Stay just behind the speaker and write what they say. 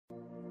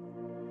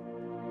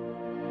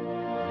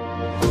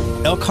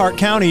Elkhart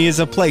County is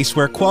a place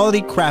where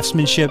quality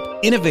craftsmanship,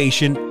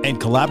 innovation,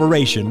 and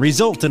collaboration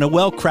result in a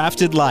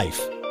well-crafted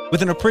life.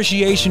 With an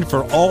appreciation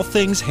for all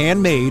things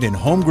handmade and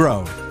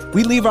homegrown,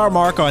 we leave our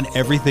mark on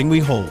everything we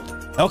hold.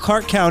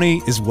 Elkhart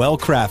County is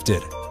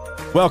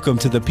well-crafted. Welcome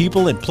to the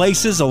People and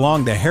Places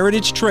Along the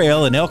Heritage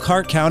Trail in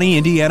Elkhart County,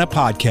 Indiana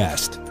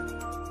podcast.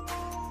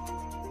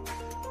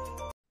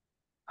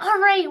 All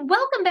right,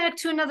 welcome back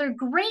to another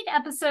great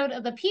episode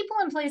of the People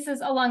and Places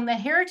Along the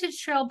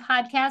Heritage Trail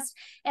podcast.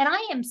 And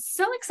I am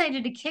so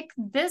excited to kick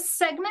this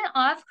segment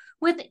off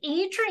with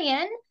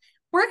Adrienne.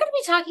 We're going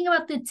to be talking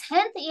about the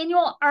 10th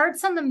annual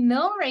Arts on the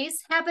Mill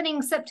race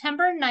happening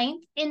September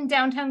 9th in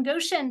downtown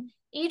Goshen.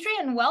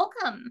 Adrienne,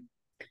 welcome.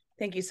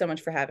 Thank you so much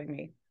for having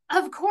me.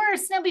 Of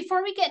course. Now,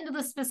 before we get into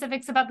the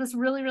specifics about this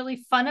really,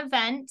 really fun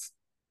event,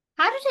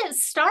 how did it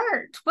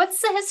start?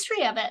 What's the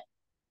history of it?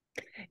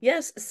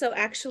 Yes, so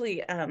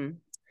actually,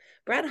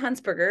 Brad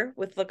Huntsberger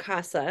with La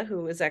Casa,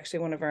 who is actually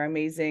one of our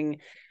amazing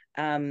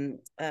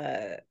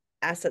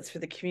assets for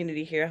the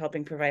community here,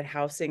 helping provide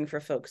housing for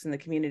folks in the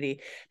community.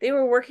 They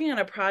were working on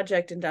a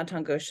project in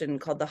downtown Goshen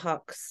called the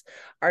Hawks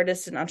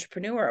Artist and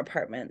Entrepreneur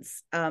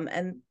Apartments.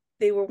 And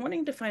they were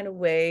wanting to find a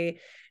way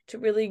to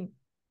really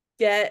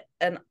get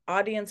an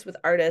audience with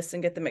artists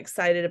and get them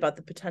excited about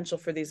the potential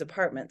for these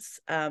apartments.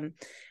 And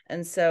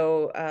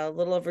so a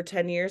little over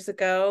 10 years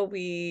ago,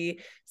 we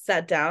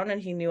sat down,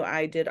 and he knew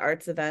I did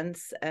arts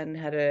events and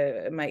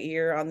had my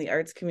ear on the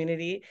arts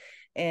community.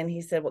 And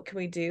he said, what can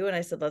we do? And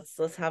I said,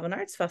 let's have an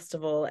arts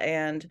festival.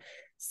 And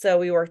so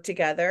we worked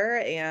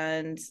together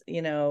and,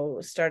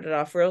 started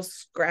off real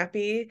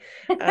scrappy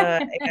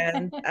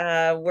and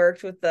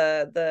worked with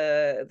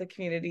the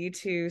community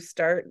to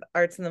start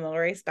Arts in the Mill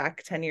race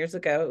back 10 years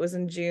ago. It was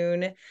in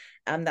June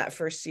that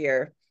first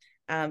year.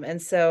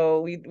 And so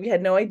we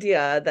had no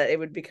idea that it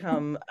would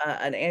become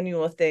an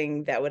annual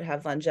thing that would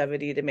have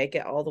longevity to make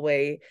it all the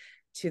way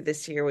to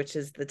this year, which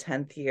is the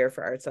 10th year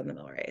for Arts on the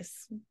Mill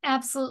race.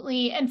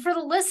 Absolutely. And for the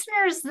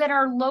listeners that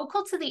are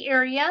local to the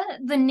area,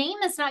 the name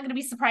is not going to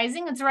be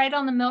surprising. It's right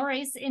on the Mill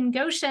race in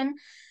Goshen.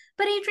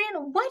 But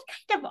Adrienne, what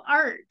kind of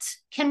art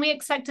can we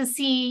expect to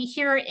see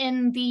here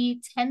in the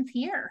 10th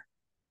year?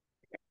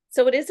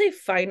 So it is a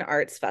fine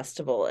arts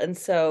festival. And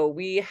so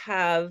we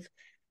have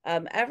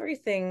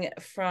everything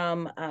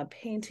from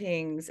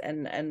paintings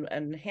and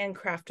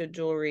handcrafted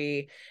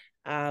jewelry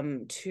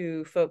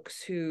to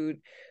folks who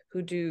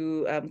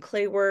do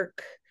clay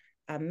work,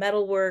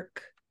 metal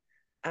work.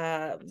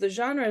 The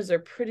genres are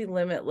pretty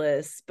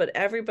limitless, but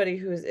everybody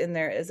who's in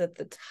there is at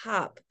the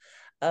top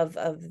of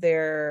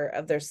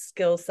their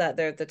skill set.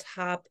 They're at the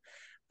top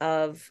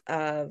of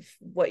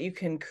what you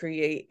can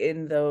create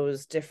in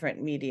those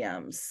different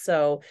mediums.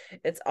 So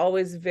it's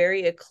always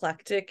very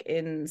eclectic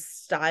in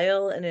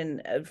style and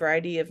in a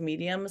variety of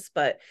mediums,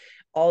 but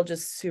all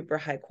just super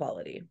high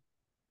quality.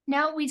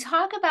 Now, we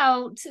talk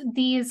about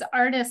these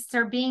artists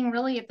are being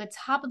really at the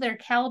top of their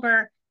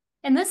caliber,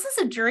 and this is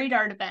a juried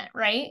art event,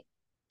 right?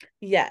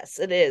 Yes,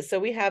 it is. So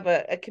we have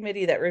a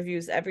committee that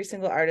reviews every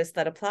single artist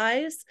that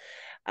applies.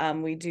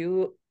 We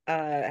do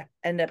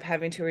end up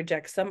having to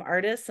reject some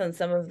artists, and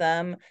some of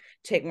them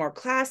take more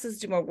classes,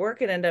 do more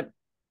work, and end up,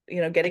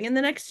 getting in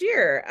the next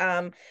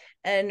year.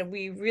 And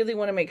we really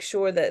want to make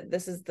sure that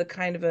this is the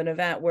kind of an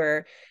event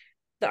where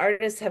the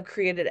artists have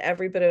created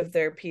every bit of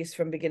their piece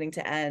from beginning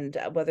to end,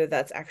 whether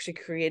that's actually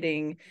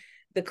creating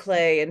the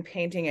clay and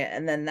painting it,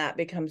 and then that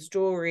becomes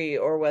jewelry,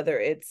 or whether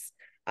it's,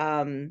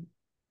 doing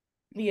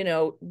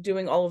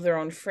all of their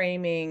own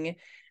framing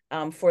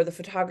for the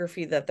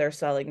photography that they're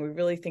selling. We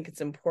really think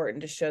it's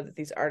important to show that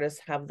these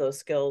artists have those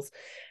skills.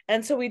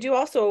 And so we do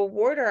also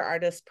award our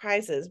artists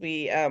prizes.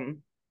 We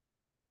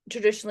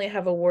traditionally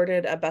have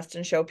awarded a Best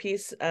in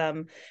Showpiece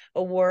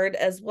award,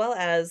 as well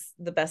as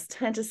the Best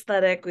Tent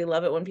Aesthetic. We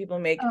love it when people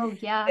make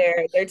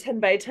their 10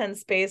 by 10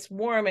 space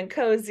warm and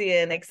cozy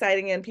and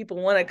exciting, and people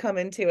want to come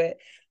into it.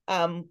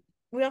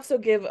 We also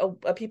give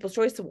a People's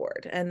Choice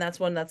Award, and that's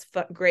one that's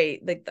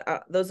great. Like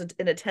those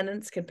in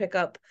attendance can pick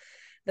up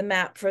the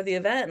map for the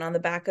event, and on the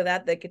back of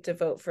that, they get to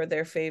vote for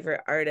their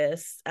favorite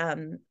artists.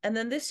 And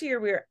then this year,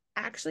 we're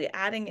actually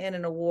adding in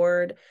an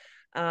award,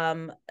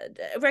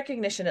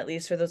 recognition, at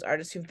least, for those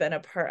artists who've been a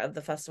part of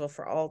the festival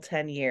for all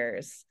 10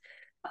 years.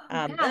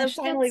 And then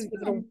finally,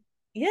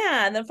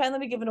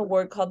 we give an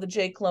award called the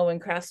Jake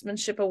Lowen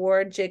Craftsmanship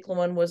Award. Jake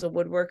Lowen was a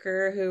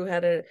woodworker who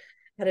had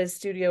a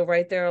studio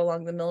right there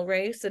along the Mill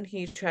race, and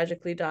he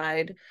tragically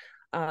died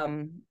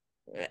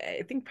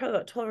I think probably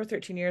about 12 or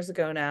 13 years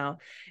ago now.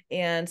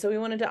 And so we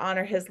wanted to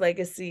honor his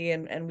legacy,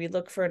 and we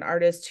look for an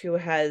artist who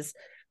has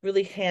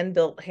really hand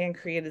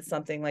created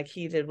something like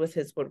he did with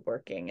his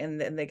woodworking, and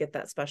then they get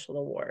that special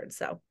award.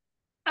 So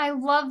I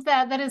love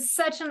that. That is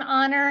such an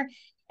honor.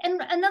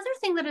 And another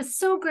thing that is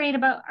so great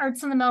about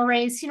Arts on the Mill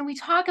race, we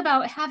talk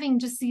about having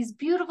just these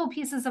beautiful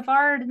pieces of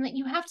art, and that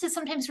you have to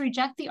sometimes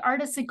reject the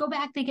artists that go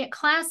back, they get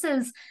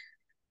classes,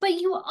 but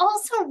you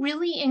also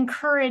really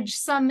encourage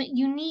some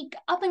unique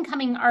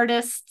up-and-coming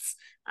artists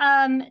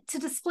to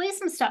display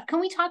some stuff.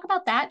 Can we talk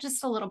about that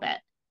just a little bit?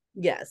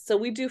 Yes. So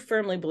we do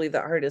firmly believe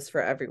that art is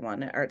for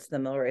everyone at Arts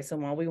in the Millrace.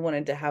 And while we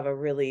wanted to have a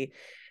really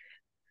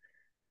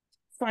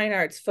fine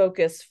arts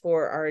focus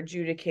for our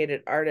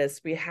adjudicated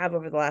artists, we have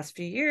over the last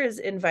few years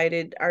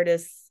invited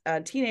artists,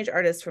 teenage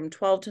artists from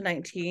 12 to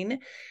 19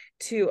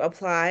 to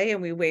apply,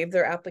 and we waive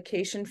their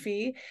application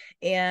fee,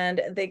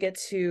 and they get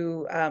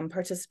to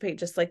participate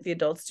just like the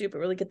adults do, but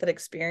really get that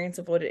experience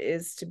of what it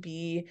is to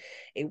be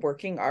a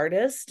working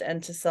artist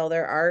and to sell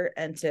their art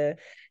and to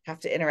have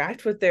to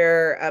interact with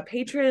their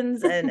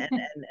patrons and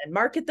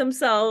market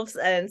themselves.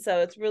 And so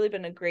it's really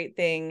been a great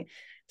thing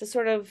to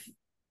sort of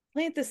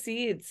plant the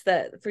seeds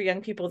that for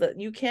young people that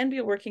you can be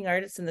a working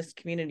artist in this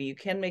community. You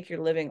can make your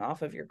living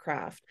off of your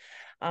craft.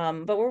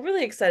 But we're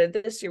really excited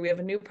this year. We have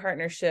a new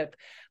partnership,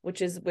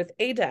 which is with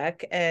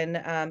ADEC, and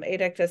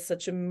ADEC does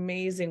such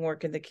amazing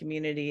work in the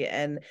community.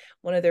 And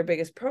one of their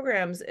biggest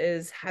programs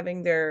is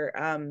having their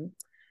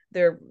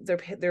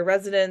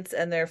residents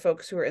and their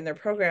folks who are in their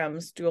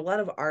programs do a lot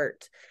of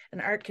art. And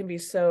art can be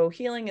so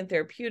healing and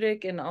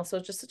therapeutic, and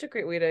also just such a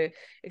great way to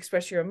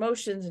express your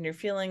emotions and your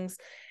feelings.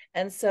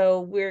 And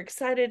so we're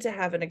excited to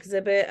have an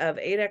exhibit of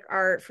ADEC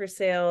art for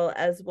sale,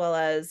 as well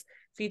as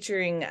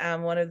featuring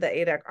one of the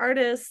ADEC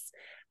artists.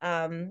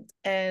 And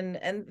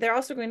they're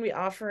also going to be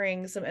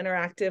offering some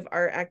interactive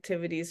art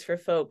activities for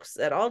folks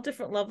at all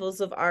different levels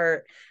of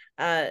art,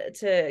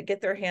 to get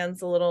their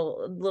hands a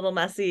little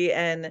messy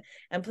and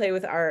play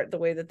with art the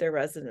way that their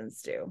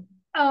residents do.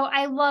 Oh,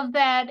 I love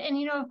that.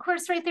 And, of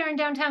course, right there in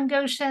downtown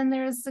Goshen,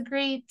 there's the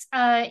great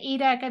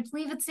ADEC. I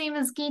believe its name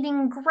is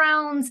Gaining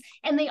Grounds,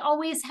 and they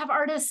always have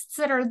artists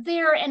that are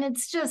there. And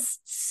it's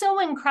just so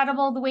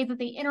incredible the way that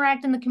they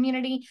interact in the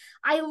community.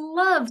 I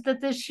love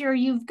that this year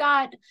you've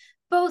got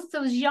both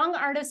those young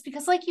artists,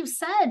 because like you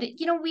said,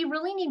 we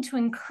really need to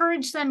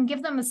encourage them,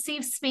 give them a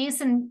safe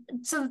space, and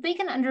so that they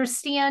can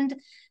understand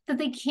that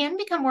they can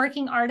become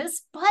working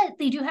artists, but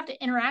they do have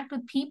to interact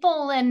with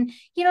people. And,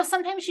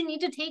 sometimes you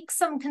need to take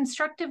some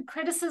constructive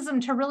criticism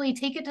to really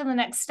take it to the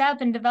next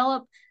step and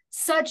develop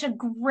such a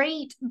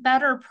great,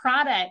 better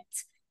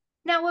product.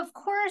 Now, of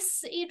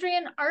course,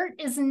 Adrienne, art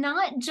is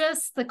not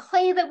just the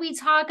clay that we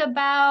talk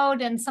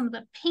about and some of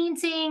the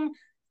painting.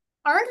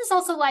 Art is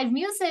also live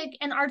music,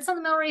 and Arts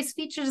on the Millrace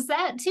features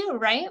that too,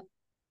 right?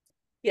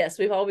 Yes,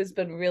 we've always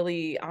been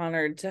really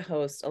honored to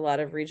host a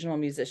lot of regional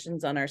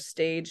musicians on our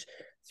stage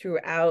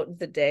throughout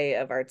the day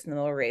of Arts in the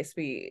Millrace.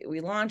 We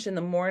launch in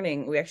the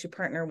morning. We actually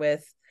partner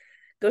with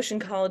Goshen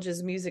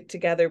College's Music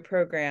Together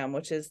program,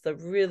 which is the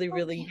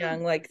really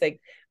young, like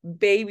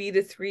baby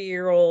to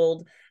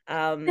 3-year-old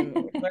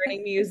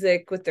learning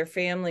music with their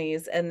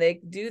families, and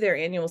they do their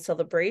annual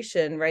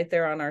celebration right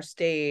there on our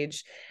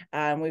stage.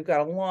 We've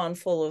got a lawn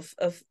full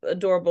of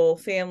adorable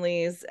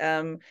families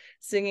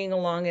singing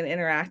along and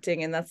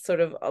interacting, and that's sort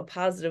of a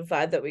positive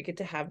vibe that we get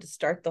to have to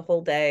start the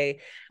whole day.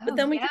 But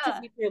then we get to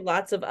feature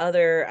lots of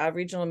other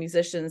regional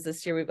musicians.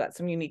 This year we've got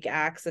some unique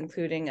acts,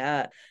 including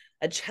a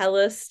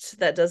cellist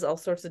that does all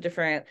sorts of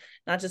different,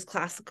 not just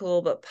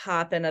classical, but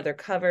pop and other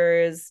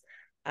covers.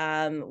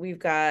 We've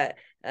got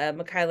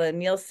Michaela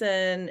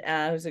Nielsen,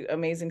 who's an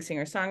amazing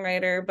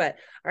singer-songwriter, but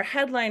our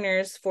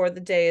headliners for the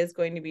day is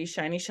going to be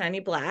Shiny Shiny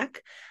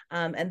Black.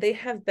 And they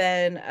have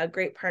been a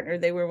great partner.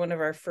 They were one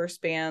of our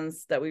first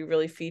bands that we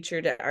really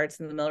featured at Arts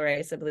in the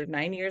Millrace, I believe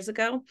 9 years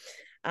ago.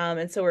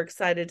 And so we're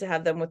excited to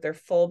have them with their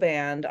full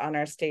band on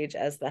our stage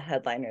as the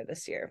headliner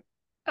this year.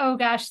 Oh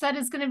gosh, that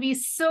is going to be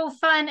so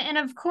fun. And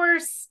of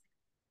course,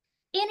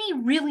 any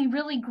really,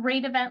 really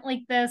great event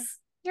like this,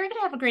 you're going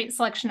to have a great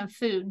selection of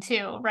food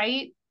too,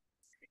 right?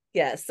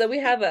 Yes. So we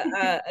have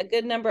a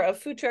good number of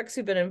food trucks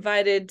who've been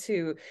invited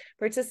to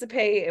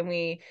participate, and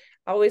we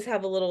always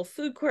have a little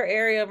food court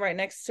area right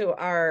next to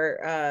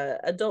our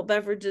adult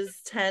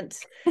beverages tent.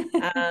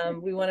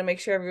 We want to make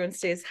sure everyone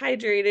stays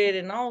hydrated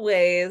in all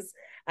ways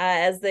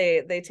as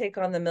they take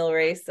on the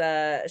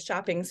Millrace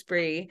shopping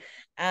spree.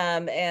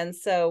 And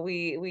so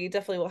we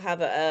definitely will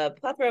have a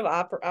plethora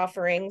of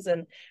offerings.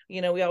 And,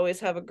 we always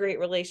have a great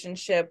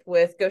relationship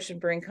with Goshen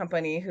Brewing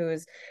Company,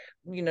 who's,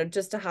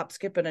 just a hop,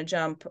 skip, and a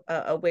jump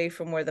away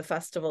from where the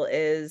festival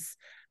is.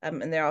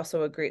 And they're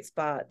also a great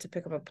spot to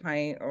pick up a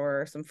pint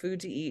or some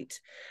food to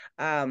eat.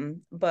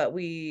 But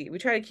we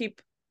try to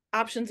keep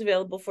options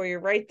available for you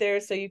right there,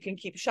 so you can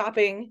keep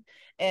shopping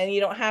and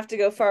you don't have to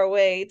go far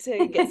away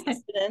to get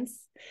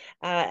sustenance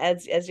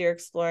as you're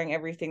exploring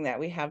everything that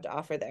we have to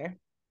offer there.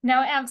 No,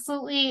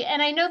 absolutely.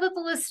 And I know that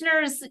the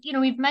listeners,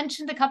 we've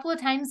mentioned a couple of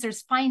times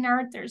there's fine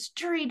art, there's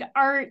juried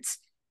art,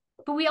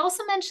 but we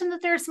also mentioned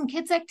that there are some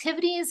kids'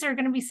 activities. There are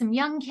going to be some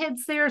young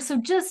kids there.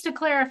 So just to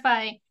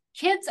clarify,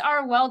 kids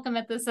are welcome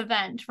at this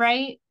event,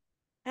 right?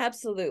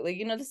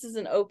 Absolutely. This is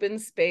an open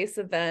space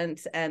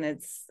event, and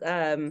it's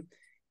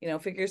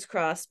fingers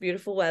crossed,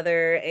 beautiful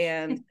weather.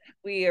 And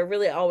we are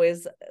really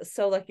always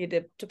so lucky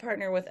to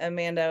partner with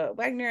Amanda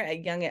Wagner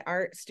at Young at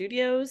Art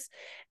Studios.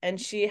 And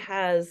she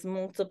has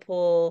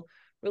multiple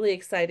really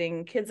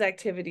exciting kids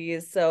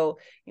activities. So,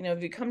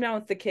 if you come down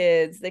with the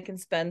kids, they can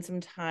spend some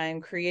time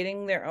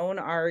creating their own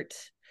art,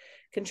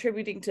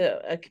 contributing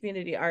to a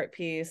community art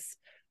piece,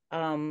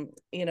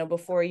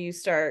 before you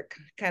start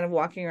kind of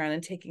walking around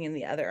and taking in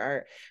the other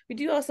art. We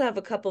do also have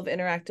a couple of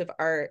interactive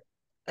art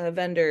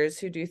vendors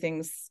who do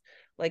things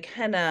like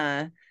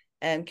henna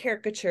and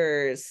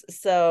caricatures.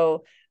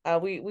 So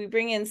we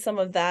bring in some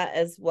of that,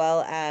 as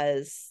well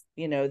as,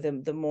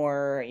 the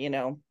more,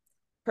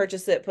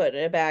 purchase it, put it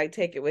in a bag,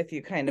 take it with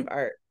you kind of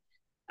art.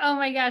 Oh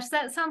my gosh,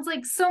 that sounds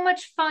like so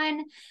much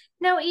fun.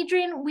 Now,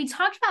 Adrienne, we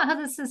talked about how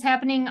this is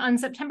happening on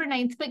September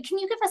 9th, but can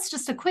you give us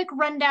just a quick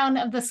rundown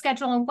of the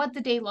schedule and what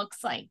the day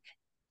looks like?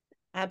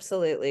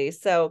 Absolutely.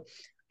 So,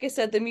 like I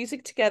said, the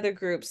Music Together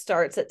group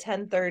starts at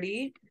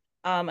 10:30.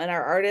 And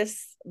our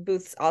artists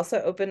booths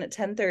also open at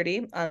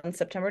 10:30 on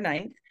September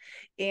 9th.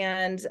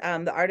 And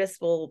the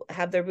artists will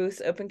have their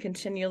booths open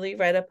continually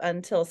right up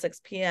until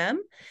 6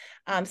 p.m.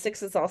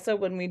 6 is also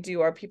when we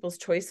do our People's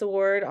Choice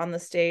Award on the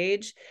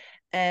stage.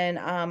 And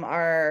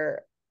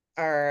our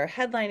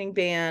headlining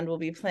band will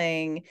be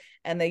playing,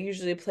 and they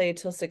usually play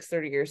till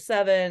 6:30 or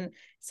 7,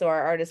 so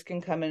our artists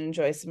can come and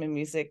enjoy some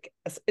music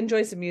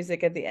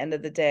at the end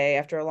of the day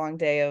after a long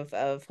day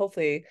of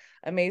hopefully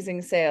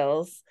amazing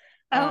sales.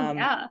 Oh,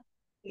 yeah.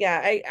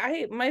 Yeah,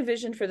 I my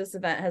vision for this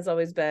event has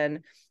always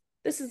been,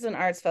 this is an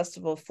arts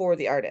festival for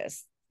the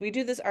artists. We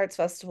do this arts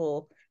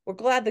festival, we're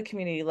glad the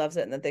community loves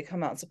it and that they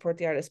come out and support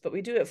the artists, but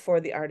we do it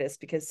for the artists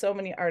because so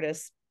many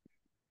artists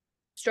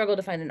struggle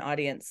to find an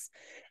audience,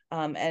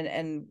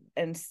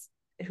 and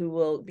who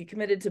will be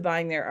committed to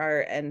buying their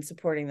art and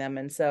supporting them.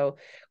 And so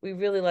we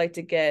really like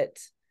to get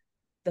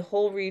the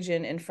whole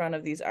region in front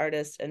of these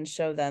artists and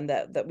show them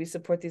that we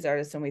support these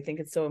artists, and we think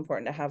it's so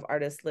important to have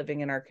artists living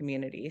in our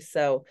community.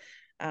 So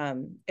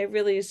it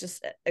really is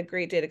just a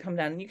great day to come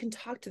down, and you can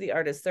talk to the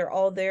artists. They're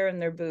all there in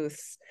their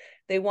booths.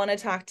 They want to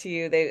talk to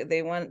you.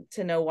 They want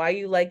to know why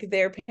you like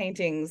their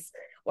paintings,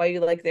 why you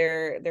like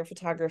their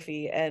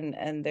photography,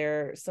 and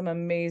they're some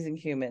amazing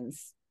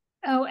humans.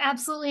 Oh,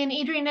 absolutely. And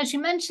Adrienne, as you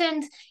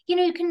mentioned,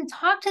 you can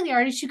talk to the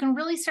artists, you can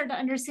really start to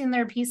understand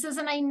their pieces.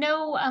 And I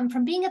know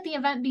from being at the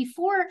event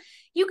before,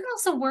 you can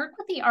also work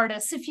with the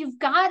artists. If you've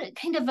got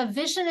kind of a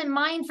vision in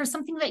mind for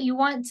something that you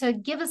want to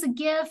give as a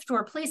gift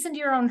or place into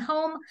your own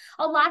home,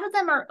 a lot of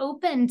them are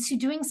open to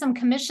doing some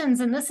commissions.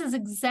 And this is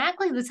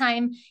exactly the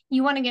time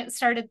you want to get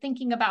started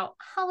thinking about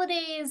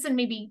holidays and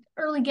maybe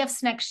early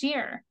gifts next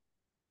year.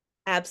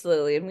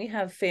 Absolutely. And we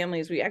have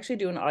families, we actually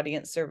do an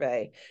audience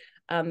survey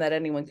that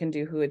anyone can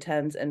do who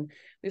attends. And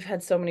we've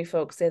had so many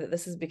folks say that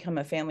this has become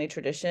a family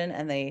tradition,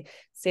 and they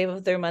save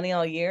up their money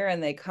all year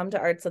and they come to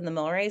Arts on the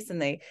Millrace,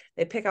 and they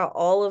pick out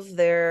all of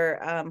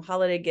their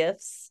holiday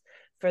gifts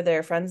for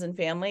their friends and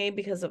family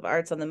because of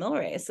Arts on the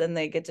Millrace, and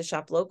they get to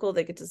shop local,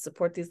 they get to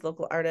support these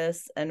local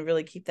artists and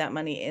really keep that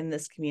money in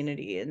this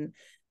community. And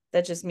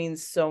that just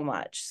means so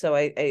much. So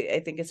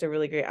I think it's a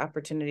really great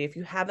opportunity. If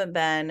you haven't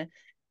been,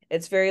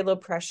 it's very low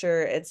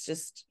pressure. It's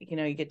just,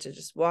 you get to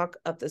just walk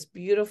up this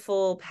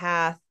beautiful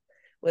path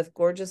with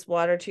gorgeous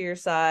water to your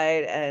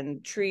side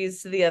and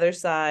trees to the other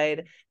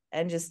side,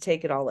 and just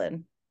take it all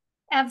in.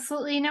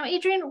 Absolutely. Now,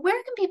 Adrienne,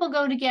 where can people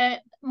go to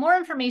get more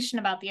information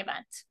about the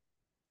event?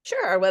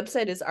 Sure. Our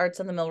website is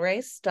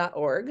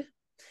artsonthemillrace.org.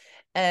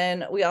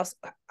 And we also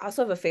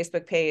have a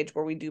Facebook page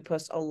where we do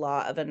post a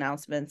lot of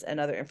announcements and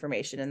other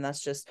information. And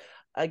that's just,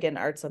 again,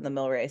 Arts on the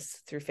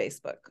Millrace through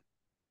Facebook.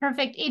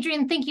 Perfect.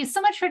 Adrienne, thank you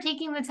so much for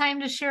taking the time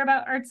to share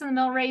about Arts on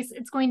the Millrace.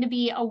 It's going to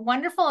be a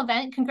wonderful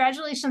event.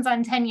 Congratulations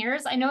on 10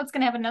 years. I know it's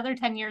going to have another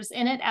 10 years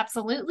in it,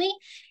 absolutely.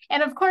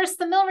 And of course,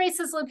 the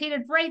Millrace is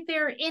located right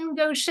there in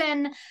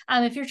Goshen.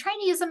 If you're trying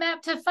to use a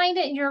map to find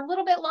it and you're a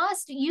little bit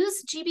lost,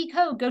 use GB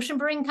Code. Goshen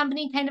Brewing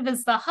Company kind of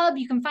is the hub.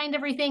 You can find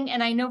everything.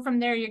 And I know from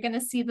there, you're going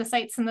to see the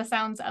sights and the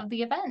sounds of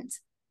the event.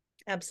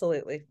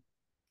 Absolutely.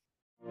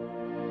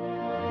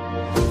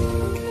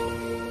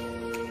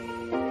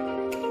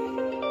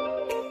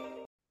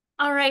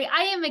 All right,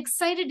 I am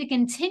excited to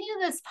continue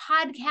this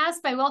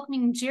podcast by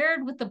welcoming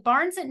Jared with the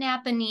Barns at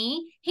Napanee.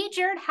 Hey,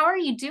 Jared, how are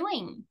you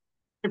doing?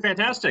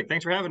 Fantastic.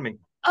 Thanks for having me.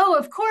 Oh,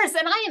 of course.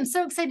 And I am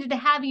so excited to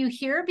have you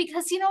here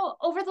because,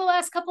 over the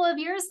last couple of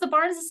years, the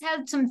Barns has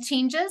had some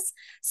changes.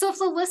 So if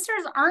the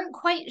listeners aren't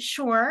quite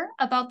sure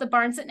about the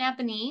Barns at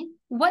Napanee,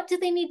 what do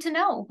they need to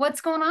know?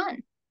 What's going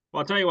on? Well,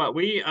 I'll tell you what,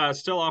 we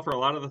still offer a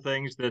lot of the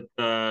things that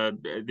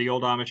the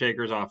old Amish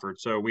acres offered.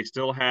 So we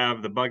still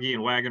have the buggy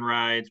and wagon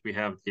rides. We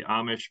have the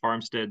Amish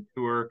farmstead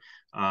tour.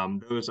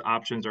 Those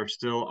options are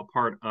still a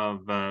part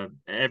of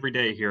every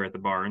day here at the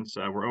Barns.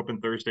 We're open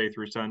Thursday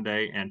through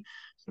Sunday, and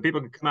so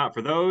people can come out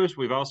for those.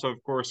 We've also,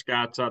 of course,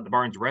 got the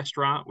Barns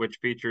restaurant, which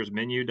features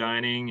menu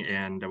dining,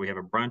 and we have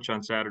a brunch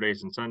on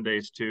Saturdays and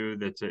Sundays too.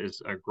 That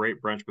is a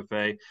great brunch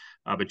buffet.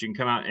 But you can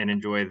come out and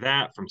enjoy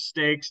that, from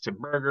steaks to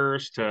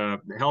burgers to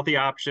healthy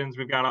options.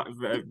 We've got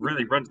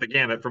really runs the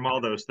gamut from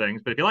all those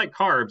things. But if you like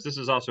carbs, this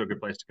is also a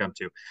good place to come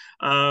to.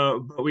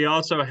 But we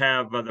also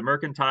have the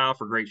Mercantile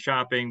for great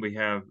shopping. We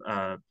have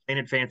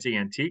Painted Fancy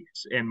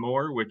Antiques and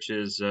more, which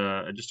is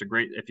just a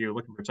great, if you're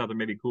looking for something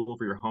maybe cool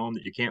for your home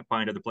that you can't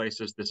find other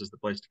places, this is the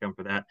place to come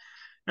for that.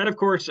 And of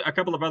course, a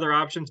couple of other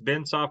options.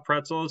 Ben Soft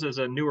Pretzels is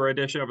a newer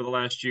addition over the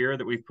last year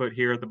that we've put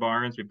here at the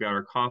Barns. We've got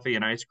our coffee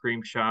and ice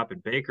cream shop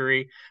and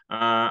bakery.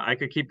 I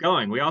could keep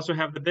going. We also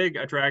have the big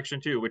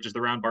attraction too, which is the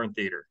Round Barn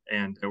Theater,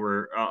 and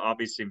we're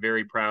obviously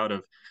very proud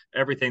of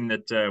everything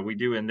that we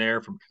do in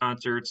there, from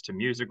concerts to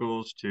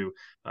musicals to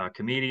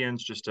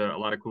comedians. Just a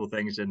lot of cool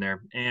things in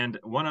there. And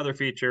one other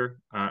feature,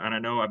 and I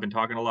know I've been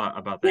talking a lot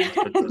about things,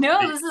 but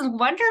No, this is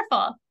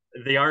wonderful.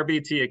 the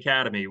RBT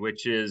Academy,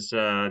 which is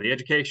the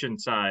education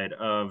side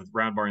of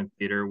Round Barn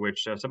Theater,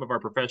 which some of our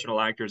professional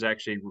actors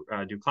actually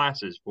do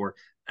classes for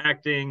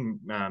acting,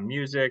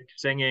 music,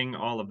 singing,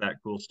 all of that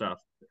cool stuff.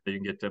 You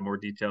can get more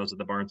details at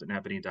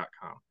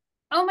thebarnsatnapanee.com.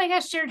 Oh my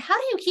gosh, Jared, how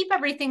do you keep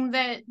everything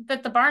that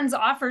the Barns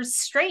offers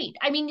straight?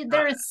 I mean,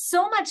 there is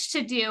so much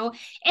to do,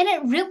 and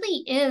it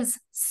really is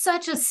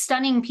such a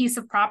stunning piece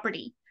of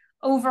property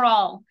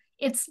overall.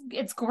 It's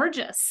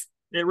gorgeous.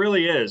 It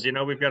really is. You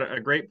know, we've got a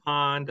great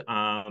pond. So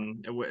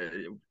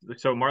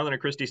Marlon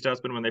and Christy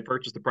Stutzman, when they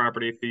purchased the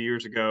property a few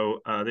years ago,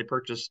 they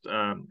purchased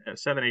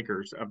 7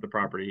 acres of the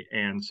property.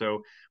 And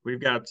so we've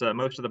got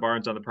most of the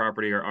barns on the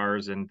property are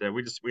ours. And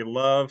we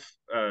love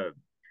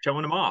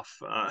showing them off.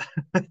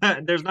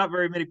 There's not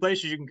very many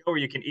places you can go where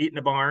you can eat in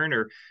a barn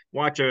or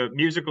watch a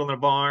musical in a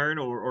barn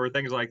or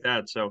things like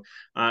that. So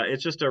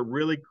it's just a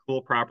really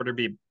cool property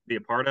to be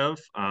a part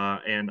of.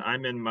 And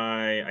I'm in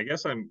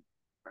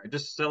I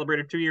just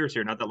celebrated 2 years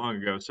here not that long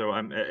ago. So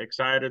I'm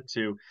excited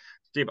to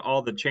see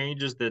all the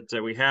changes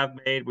that we have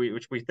made,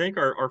 which we think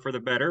are for the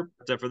better.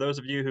 But for those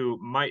of you who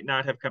might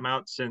not have come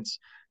out since,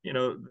 you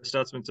know, the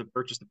Stutzmans have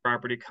purchased the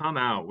property, come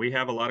out. We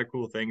have a lot of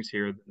cool things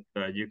here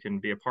that you can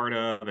be a part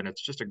of. And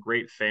it's just a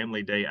great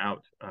family day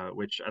out,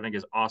 which I think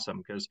is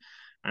awesome, because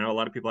I know a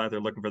lot of people out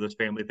there looking for those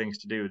family things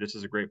to do. This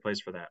is a great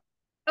place for that.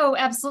 Oh,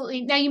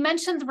 absolutely. Now, you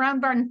mentioned the Round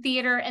Barn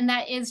Theater, and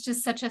that is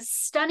just such a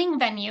stunning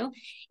venue.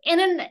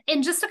 And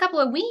in just a couple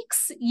of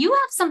weeks, you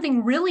have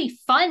something really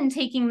fun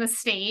taking the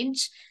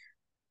stage.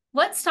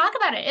 Let's talk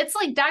about it. It's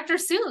like Dr.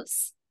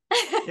 Seuss.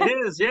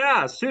 It is,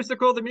 yeah.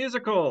 Seussical the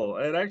Musical.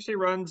 It actually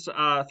runs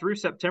through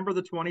September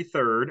the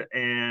 23rd.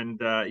 And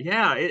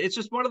yeah, it's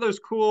just one of those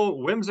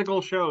cool,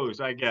 whimsical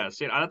shows, I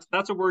guess. You know,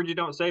 that's a word you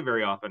don't say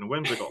very often,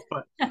 whimsical.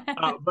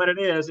 But it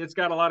is. It's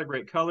got a lot of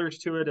great colors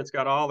to it. It's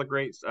got all the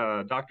great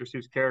Dr.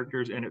 Seuss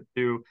characters in it,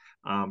 too,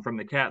 from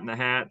the Cat in the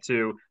Hat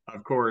to,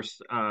 of course,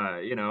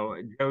 you know,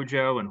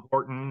 JoJo and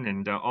Horton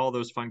and all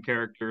those fun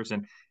characters.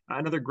 And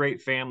another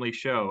great family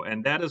show,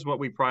 and that is what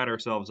we pride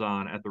ourselves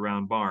on at the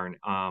Round Barn.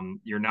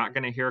 You're not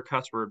going to hear a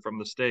cuss word from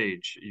the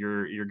stage.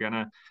 You're going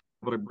to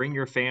be able to bring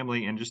your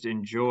family and just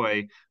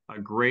enjoy a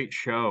great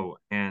show,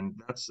 and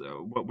that's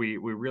what we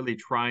really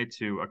try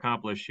to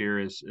accomplish here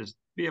is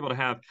be able to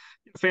have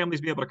families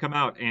be able to come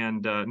out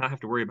and not have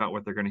to worry about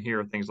what they're going to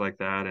hear, things like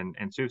that. And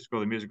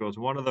Seussical the Musical is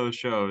one of those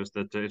shows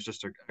that is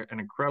just an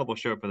incredible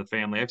show for the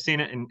family. I've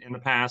seen it in the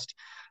past.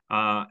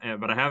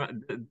 But I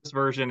haven't. This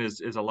version is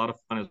a lot of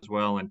fun as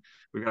well, and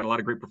we've got a lot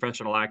of great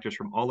professional actors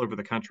from all over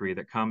the country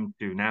that come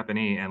to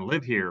Napanee and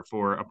live here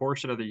for a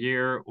portion of the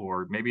year,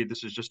 or maybe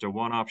this is just a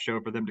one-off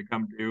show for them to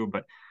come to.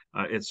 But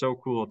it's so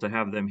cool to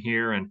have them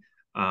here and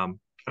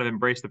kind of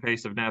embrace the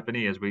pace of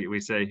Napanee, as we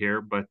say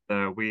here. But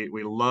we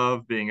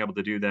love being able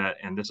to do that,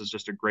 and this is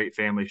just a great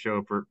family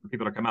show for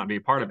people to come out and be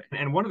a part of it.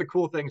 And one of the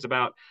cool things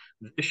about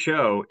this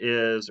show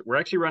is we're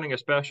actually running a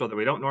special that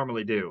we don't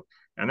normally do.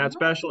 And that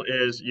special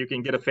is you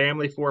can get a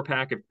family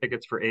 4-pack of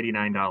tickets for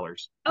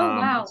 $89. Oh,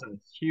 wow. That's a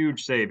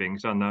huge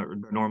savings on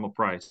the normal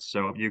price.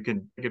 So you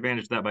can take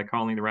advantage of that by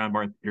calling the Round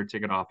Barn Theater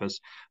ticket office.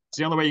 It's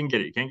the only way you can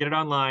get it. You can't get it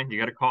online. You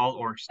got to call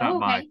or stop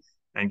by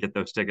and get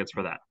those tickets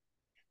for that.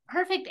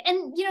 Perfect.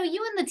 And, you know,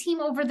 you and the team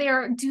over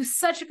there do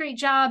such a great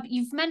job.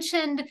 You've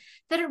mentioned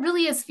that it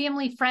really is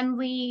family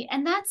friendly,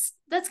 and that's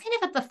kind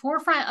of at the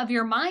forefront of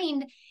your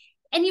mind.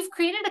 And you've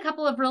created a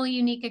couple of really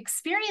unique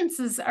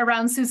experiences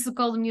around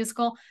Seussical the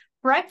Musical: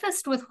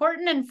 Breakfast with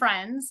Horton and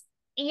Friends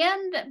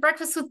and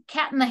Breakfast with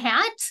Cat in the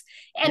Hat.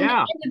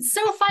 And it's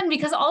so fun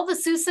because all the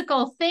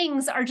Seussical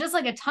things are just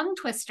like a tongue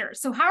twister.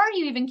 So how are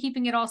you even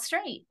keeping it all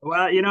straight?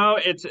 Well, you know,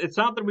 it's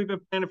something we've been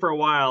planning for a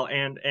while,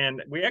 and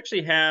we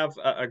actually have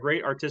a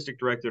great artistic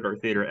director at our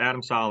theater.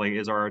 Adam Solly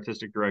is our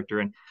artistic director,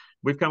 and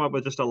we've come up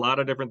with just a lot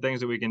of different things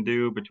that we can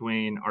do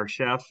between our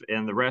chef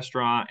and the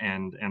restaurant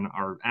and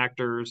our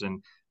actors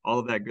and all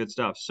of that good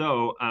stuff.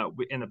 So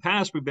in the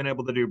past, we've been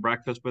able to do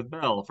Breakfast with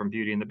Belle from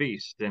Beauty and the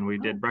Beast, and we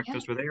did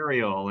Breakfast with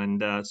Ariel.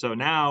 And so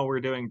now we're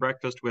doing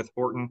Breakfast with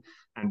Horton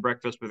and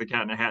Breakfast with the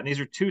Cat in the Hat. And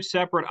these are two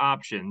separate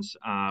options.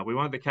 We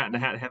wanted the Cat in the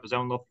Hat to have his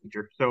own little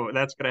feature. So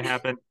that's going to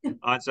happen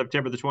on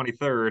September the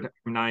 23rd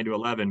from 9 to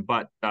 11.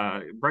 But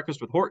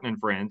Breakfast with Horton and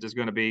Friends is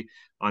going to be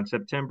on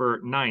September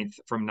 9th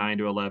from 9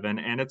 to 11.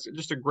 And it's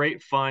just a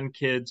great, fun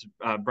kids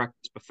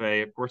breakfast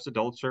buffet. Of course,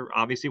 adults are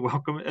obviously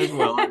welcome as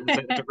well.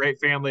 It's a great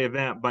family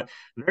event. But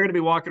they're going to be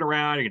walking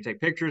around. You can take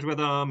pictures with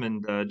them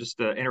and just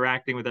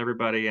interacting with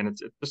everybody. And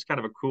it's just kind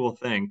of a cool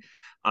thing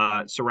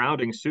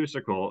surrounding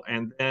Seussical.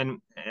 And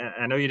then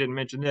I know you didn't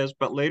mention this,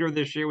 but later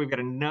this year, we've got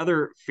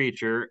another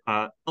feature.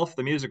 Elf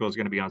the Musical is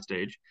going to be on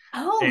stage.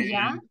 Oh, and,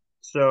 yeah.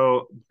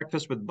 So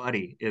Breakfast with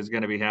Buddy is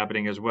going to be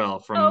happening as well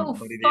from Oh,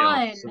 Buddy the Elf.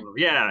 fun. So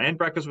yeah, and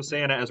Breakfast with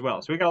Santa as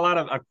well. So we got a lot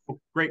of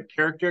great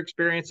character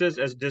experiences,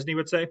 as Disney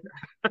would say.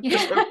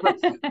 Yeah.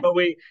 But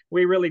we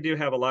really do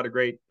have a lot of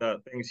great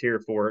things here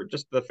for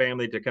just the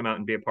family to come out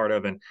and be a part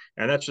of, and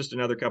that's just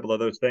another couple of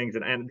those things.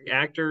 And the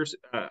actors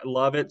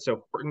love it.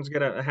 So Horton's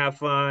gonna have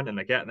fun, and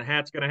the Cat in the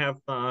Hat's gonna have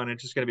fun.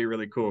 It's just gonna be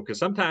really cool because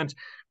sometimes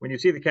when you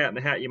see the Cat in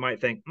the Hat, you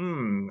might think,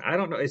 I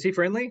don't know, is he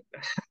friendly?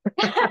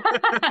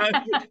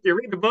 You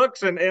read the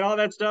books and all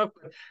that stuff.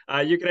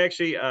 You can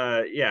actually,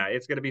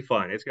 it's going to be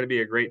fun. It's going to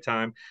be a great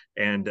time.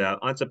 And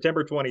on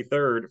September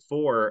 23rd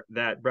for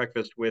that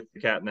Breakfast with the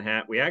Cat in the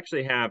Hat, we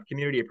actually have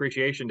Community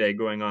Appreciation Day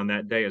going on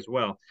that day as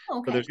well.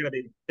 Okay. So there's going to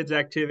be kids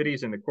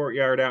activities in the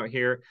courtyard out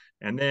here.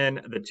 And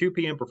then the 2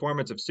 p.m.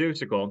 performance of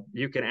Seussical,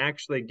 you can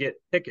actually get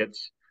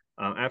tickets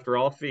after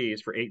all fees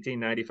for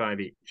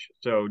 $18.95 each.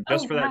 So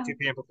just for that 2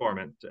 p.m.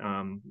 performance.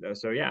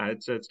 So yeah,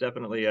 it's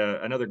definitely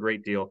another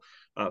great deal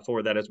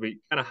for that as we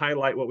kind of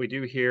highlight what we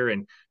do here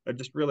and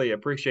just really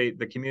appreciate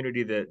the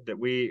community that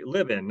we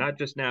live in, not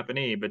just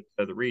Napanee, but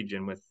the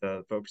region with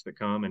folks that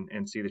come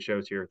and see the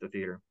shows here at the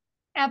theater.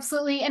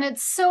 Absolutely. And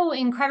it's so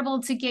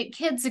incredible to get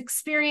kids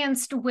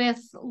experienced with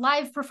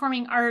live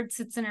performing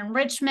arts. It's an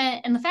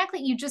enrichment. And the fact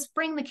that you just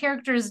bring the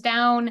characters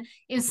down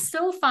is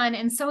so fun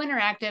and so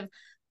interactive.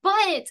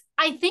 But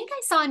I think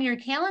I saw on your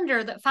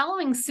calendar that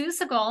following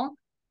Seussical,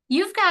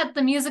 you've got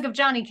the music of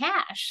Johnny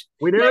Cash.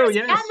 We do,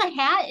 yes. Cat in the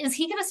Hat, is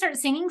he going to start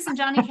singing some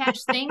Johnny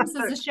Cash things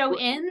as the show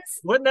ends?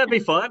 Wouldn't that be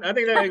fun? I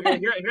think that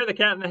hear the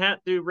Cat in the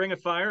Hat do Ring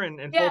of Fire and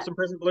Folsom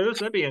Prison Blues.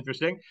 That'd be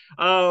interesting.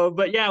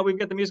 But yeah, we've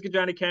got the music of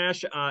Johnny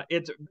Cash.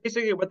 It's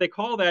basically what they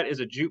call that is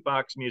a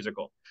jukebox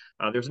musical.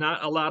 There's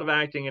not a lot of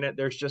acting in it.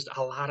 There's just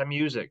a lot of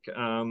music,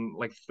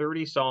 like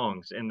 30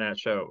 songs in that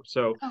show.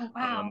 So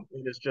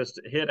it is just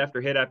hit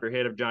after hit after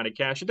hit of Johnny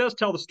Cash. It does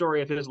tell the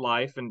story of his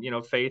life and,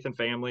 faith and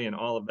family and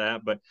all of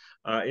that. But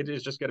it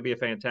is just going to be a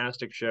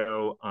fantastic show.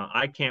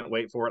 I can't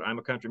wait for it. I'm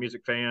a country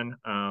music fan,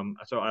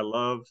 so I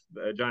love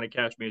Johnny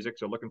Cash music,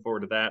 so looking forward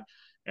to that.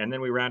 And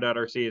then we round out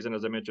our season,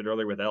 as I mentioned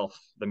earlier, with Elf,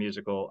 the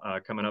musical,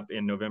 coming up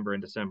in November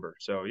and December.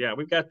 So yeah,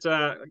 we've got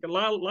a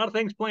lot of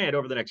things planned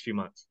over the next few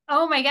months.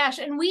 Oh my gosh.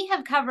 And we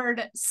have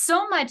covered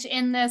so much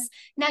in this.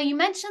 Now, you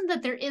mentioned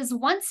that there is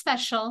one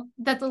special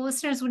that the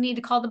listeners would need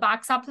to call the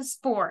box office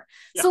for.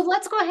 Yeah. So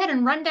let's go ahead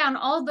and run down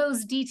all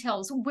those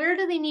details. Where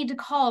do they need to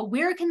call?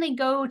 Where can they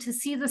go to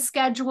see the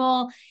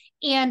schedule?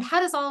 And how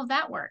does all of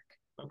that work?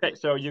 Okay,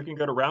 so you can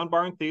go to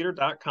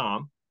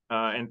roundbarntheater.com.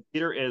 And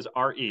theater is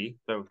RE,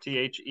 so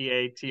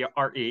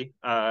THEATRE.com.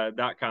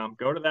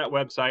 Go to that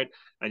website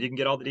and you can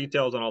get all the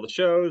details on all the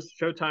shows,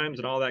 show times,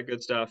 and all that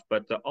good stuff.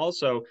 But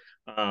also,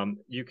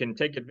 you can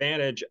take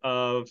advantage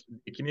of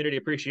the Community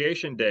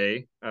Appreciation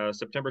Day,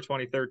 September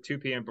 23rd, 2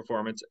 p.m.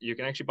 performance. You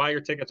can actually buy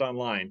your tickets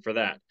online for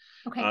that.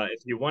 Okay.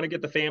 If you want to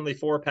get the family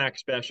 4-pack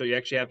special, you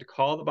actually have to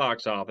call the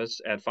box office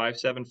at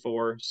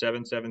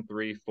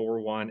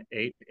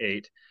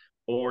 574-773-4188.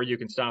 Or you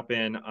can stop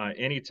in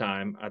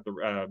anytime at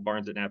the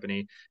Barnes at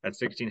Napanee at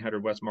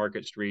 1600 West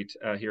Market Street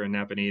here in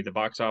Napanee. The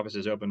box office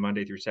is open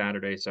Monday through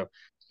Saturday, so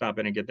stop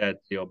in and get that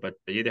deal. But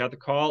you either have to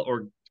call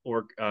or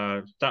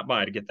stop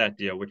by to get that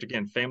deal, which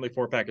again, family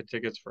 4-pack of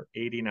tickets for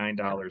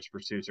 $89 for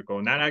Seussical.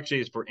 And that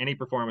actually is for any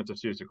performance of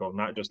Seussical,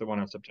 not just the one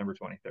on September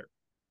 23rd.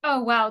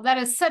 Oh, wow. That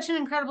is such an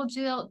incredible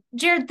deal.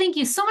 Jared, thank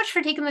you so much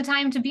for taking the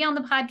time to be on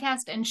the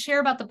podcast and share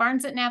about the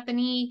Barnes at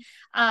Napanee.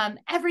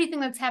 Everything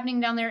that's happening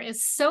down there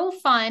is so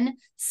fun,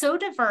 so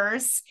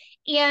diverse.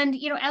 And,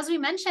 as we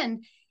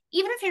mentioned,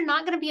 even if you're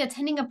not going to be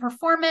attending a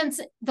performance,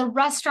 the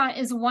restaurant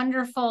is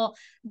wonderful.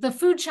 The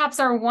food shops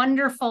are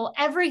wonderful.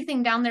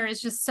 Everything down there is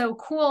just so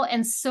cool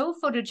and so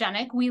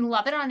photogenic. We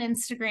love it on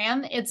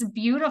Instagram. It's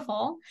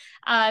beautiful.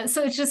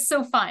 So it's just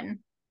so fun.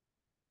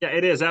 Yeah,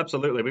 it is.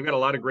 Absolutely. We've got a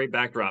lot of great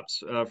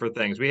backdrops for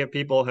things. We have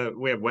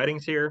we have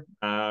weddings here.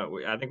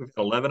 I think we've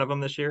got 11 of them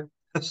this year.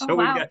 So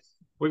wow.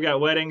 We've got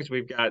weddings.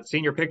 We've got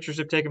senior pictures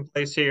have taken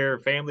place here,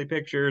 family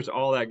pictures,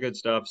 all that good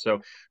stuff.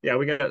 So yeah,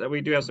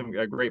 we do have some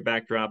great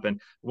backdrop. And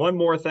one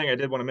more thing I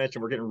did want to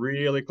mention, we're getting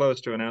really close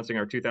to announcing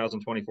our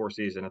 2024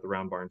 season at the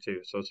Round Barn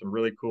too. So some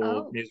really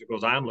cool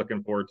musicals I'm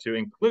looking forward to,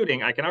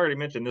 including, I can already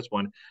mention this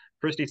one.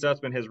 Christy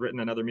Sussman has written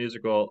another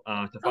musical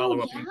to follow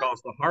up on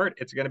Calls the Heart.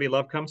 It's going to be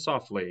Love Comes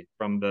Softly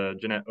from the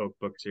Jeanette Oak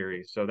book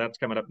series. So that's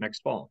coming up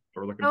next fall.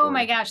 So we're looking forward. Oh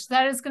my gosh,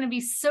 that is going to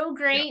be so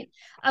great.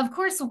 Yeah. Of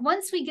course,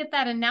 once we get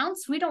that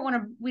announced, we don't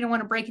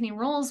want to break any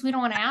rules. We don't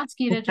want to ask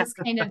you to just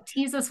kind of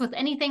tease us with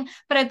anything,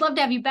 but I'd love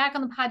to have you back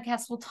on the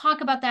podcast. We'll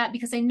talk about that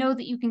because I know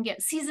that you can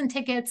get season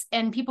tickets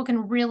and people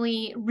can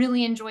really,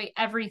 really enjoy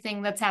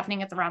everything that's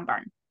happening at the Round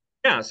Barn.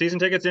 Yeah, season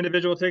tickets,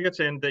 individual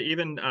tickets, and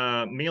even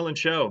meal and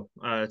show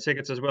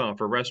tickets as well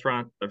for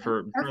restaurant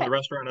for the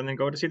restaurant, and then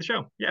go to see the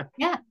show.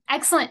 Yeah,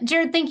 excellent,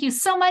 Jared. Thank you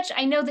so much.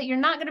 I know that you're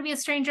not going to be a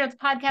stranger at the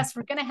podcast.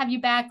 We're going to have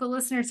you back. The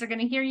listeners are going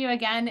to hear you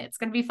again. It's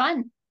going to be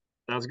fun.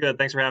 Sounds good.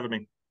 Thanks for having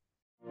me.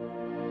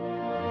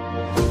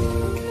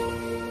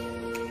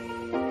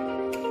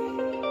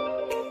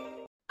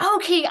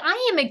 Okay,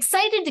 I am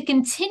excited to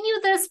continue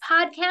this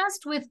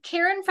podcast with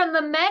Karen from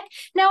the MEC.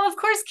 Now, of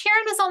course,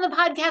 Karen is on the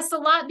podcast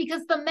a lot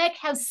because the MEC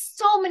has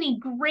so many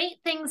great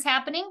things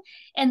happening,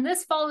 and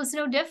this fall is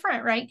no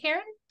different, right,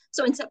 Karen?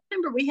 So in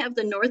September, we have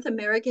the North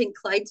American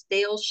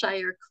Clydesdale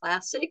Shire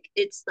Classic.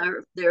 It's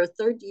their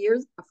third year,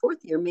 or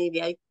fourth year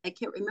maybe, I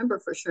can't remember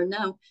for sure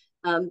now,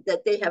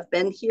 that they have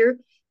been here.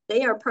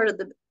 They are part of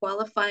the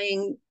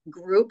qualifying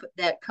group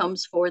that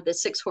comes for the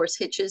 6-horse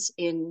hitches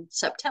in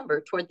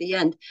September toward the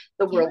end,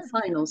 the World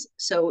Finals.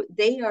 So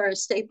they are a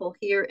staple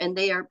here, and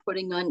they are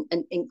putting on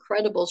an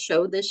incredible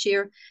show this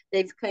year.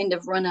 They've kind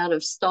of run out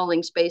of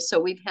stalling space, so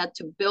we've had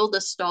to build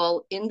a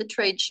stall in the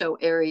trade show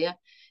area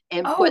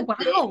and put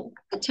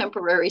the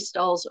temporary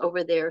stalls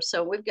over there.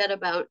 So we've got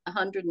about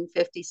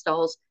 150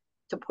 stalls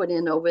to put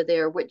in over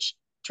there, which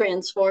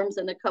transforms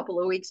in a couple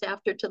of weeks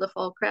after to the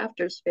Fall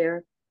Crafters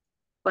Fair.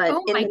 But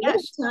in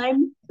the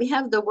meantime, we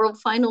have the World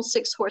Final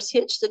 6-horse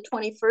hitch, the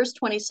 21st,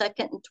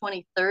 22nd,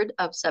 and 23rd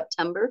of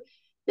September.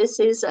 This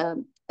is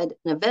an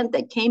event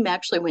that came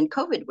actually when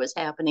COVID was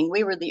happening.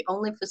 We were the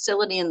only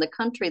facility in the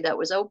country that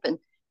was open,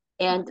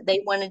 and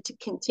they wanted to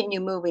continue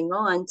moving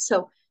on.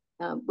 So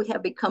we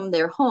have become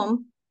their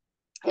home.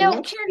 Now,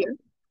 Karen,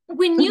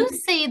 when you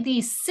say the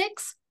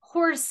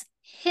 6-horse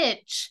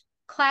hitch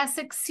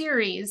classic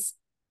series,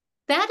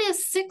 that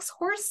is 6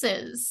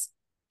 horses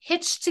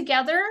hitched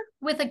together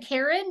with a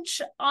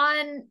carriage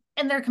on,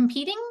 and they're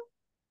competing?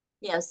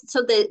 Yes.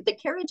 So the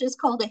carriage is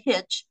called a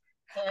hitch.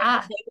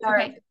 And they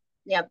are,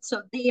 yeah.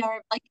 So they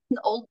are like in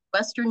the old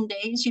Western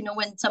days,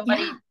 when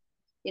somebody,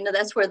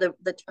 that's where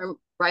the term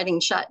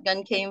riding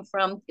shotgun came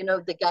from.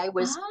 The guy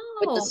was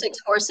with the 6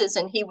 horses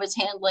and he was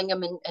handling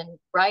them and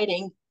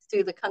riding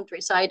through the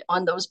countryside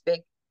on those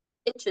big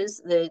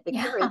hitches, the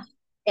carriage.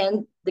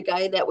 And the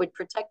guy that would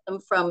protect them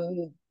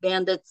from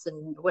bandits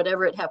and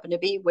whatever it happened to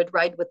be would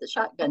ride with the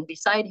shotgun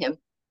beside him.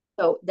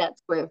 So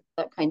that's where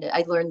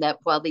I learned that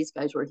while these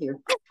guys were here.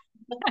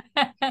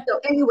 So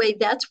anyway,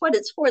 that's what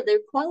it's for. They're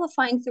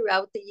qualifying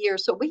throughout the year.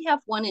 So we have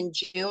one in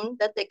June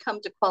that they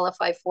come to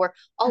qualify for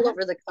all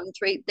over the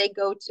country. They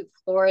go to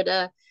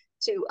Florida,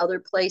 to other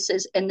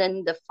places. And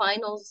then the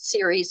final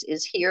series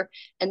is here,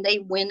 and they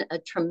win a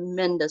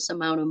tremendous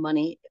amount of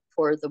money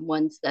for the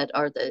ones that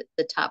are the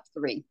top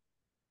 3.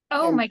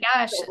 Oh my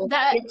gosh. So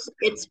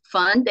it's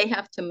fun. They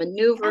have to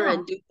maneuver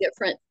and do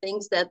different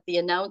things that the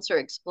announcer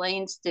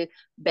explains to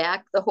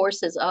back the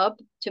horses up,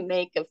 to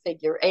make a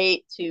figure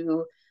 8,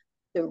 to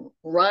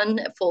run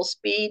at full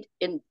speed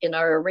in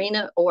our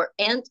arena,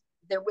 and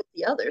they're with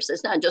the others.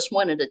 It's not just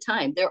one at a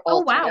time. They're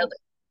all together.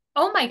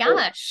 Oh my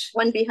gosh. So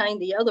one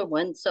behind the other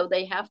one. So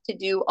they have to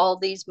do all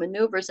these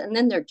maneuvers, and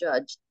then they're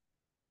judged.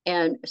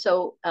 And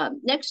so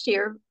next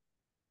year,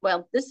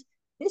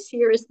 this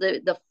year is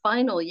the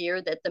final year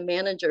that the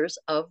managers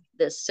of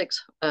the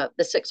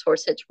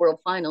 6-horse hitch World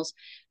Finals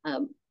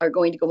are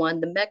going to go on.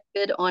 The MEC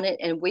bid on it,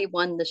 and we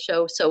won the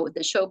show. So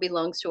the show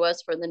belongs to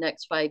us for the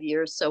next 5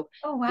 years. So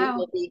we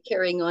will be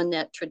carrying on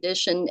that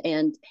tradition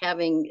and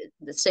having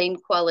the same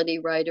quality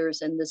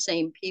riders and the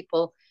same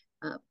people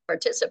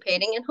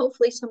participating, and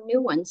hopefully some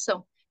new ones.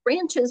 So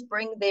ranches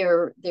bring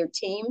their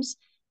teams.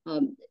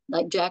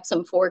 Like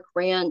Jackson Fork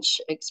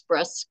Ranch,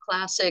 Express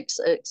Classics,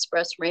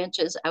 Express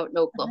Ranches out in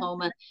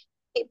Oklahoma.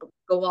 People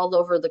go all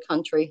over the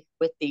country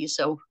with these.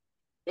 So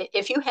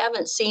if you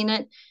haven't seen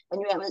it, and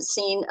you haven't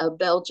seen a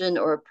Belgian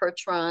or a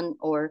Percheron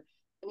or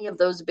any of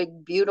those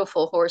big,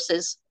 beautiful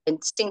horses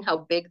and seen how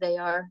big they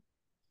are,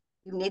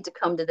 you need to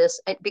come to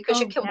this, because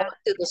you can walk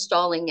through the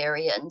stalling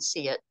area and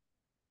see it.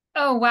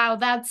 Oh, wow.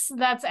 That's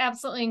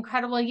absolutely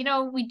incredible.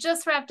 We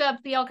just wrapped up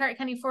the Elkhart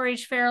County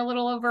 4-H Fair a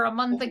little over a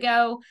month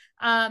ago,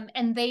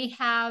 and they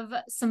have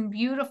some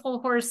beautiful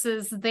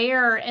horses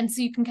there. And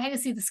so you can kind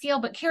of see the scale.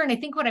 But Karen, I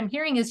think what I'm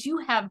hearing is you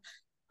have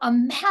a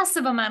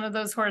massive amount of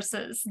those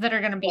horses that are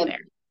going to be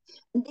there.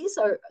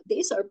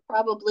 These are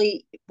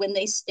probably, when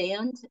they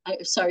stand,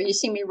 sorry, you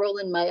see me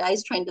rolling my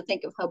eyes trying to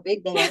think of how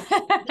big they are.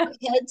 Their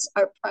heads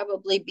are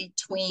probably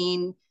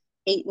between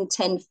 8 and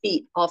 10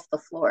 feet off the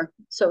floor.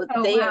 So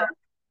they are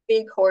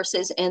big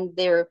horses, and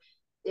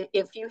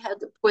if you had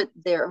to put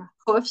their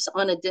hoofs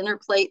on a dinner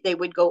plate, they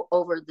would go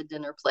over the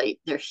dinner plate.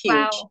 They're huge.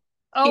 Wow.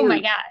 Oh my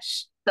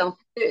gosh. So,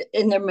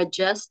 and they're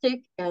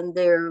majestic, and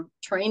they're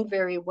trained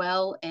very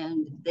well,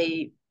 and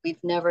we've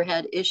never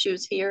had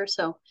issues here.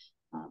 So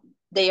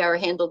they are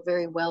handled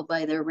very well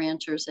by their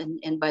ranchers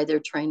and by their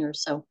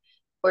trainers. So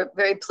we're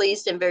very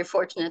pleased and very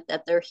fortunate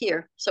that they're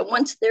here. So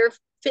once they're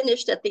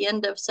finished at the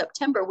end of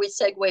September, we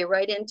segue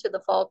right into the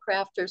Fall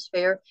Crafters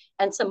Fair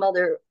and some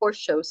other horse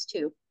shows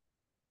too.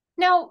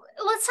 Now,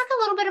 let's talk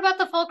a little bit about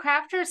the Fall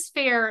Crafters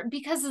Fair,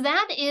 because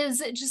that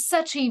is just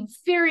such a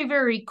very,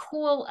 very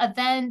cool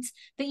event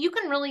that you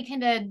can really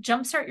kind of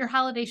jumpstart your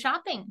holiday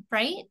shopping,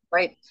 right?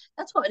 Right.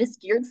 That's what it's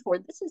geared for.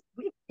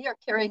 We are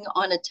carrying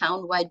on a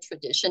town-wide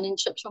tradition in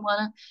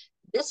Shipshewana.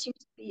 This used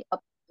to be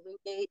up at Blue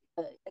Gate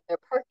in their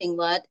parking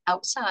lot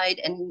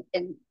outside, and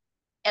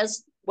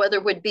as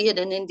weather would be it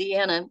in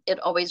Indiana, it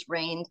always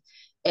rained,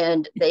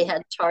 and they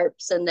had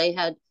tarps, and they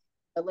had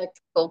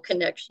electrical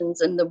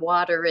connections and the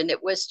water, and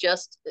it was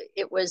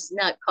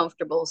not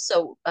comfortable.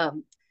 So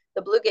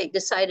the Blue Gate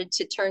decided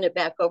to turn it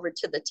back over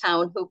to the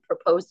town, who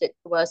proposed it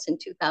to us in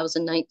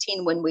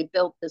 2019 when we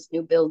built this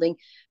new building.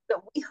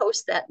 So we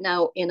host that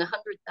now in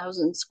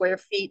 100,000 square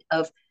feet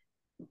of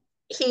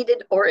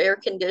heated or air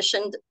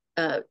conditioned,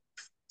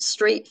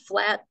 straight,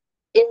 flat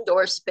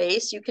indoor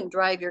space. You can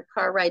drive your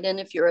car right in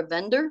if you're a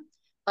vendor,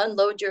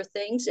 unload your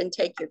things and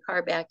take your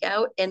car back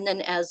out. And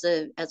then as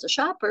a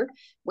shopper,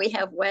 we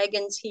have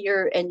wagons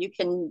here and you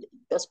can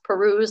just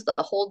peruse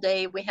the whole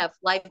day. We have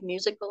live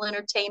musical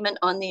entertainment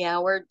on the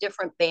hour,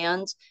 different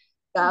bands,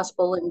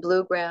 gospel and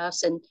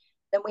bluegrass. And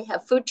then we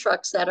have food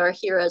trucks that are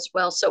here as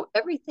well. So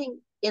everything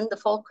in the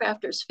Fall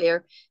Crafters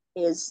Fair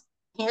is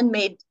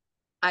handmade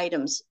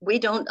items. We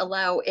don't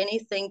allow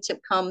anything to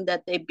come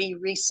that they be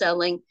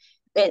reselling.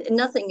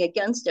 Nothing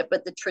against it,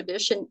 but the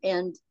tradition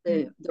and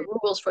the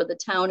rules for the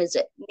town is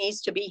it needs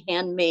to be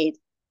handmade.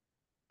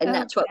 And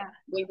that's what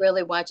we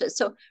really watch it.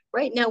 So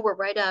right now we're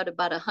right out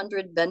about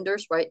 100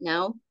 vendors right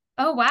now.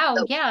 Oh, wow.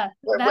 So yeah.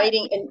 We're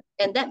waiting.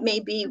 And that may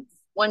be,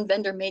 one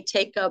vendor may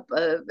take up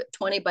a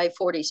 20 by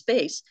 40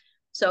 space.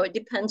 So it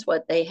depends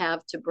what they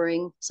have to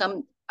bring.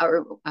 Some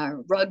are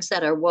rugs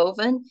that are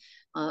woven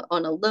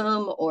on a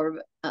loom,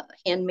 or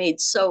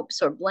handmade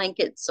soaps or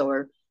blankets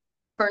or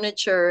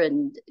furniture,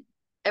 and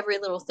every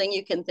little thing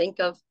you can think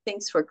of,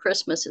 things for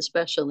Christmas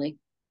especially.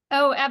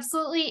 Oh,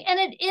 absolutely. And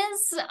it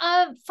is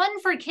fun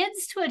for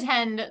kids to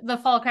attend the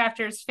Fall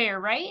Crafters Fair,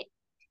 right?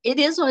 It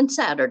is on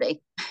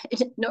Saturday.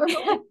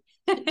 Normally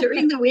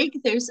during the week,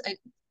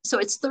 so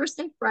it's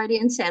Thursday, Friday,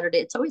 and Saturday.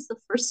 It's always the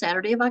first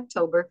Saturday of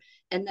October,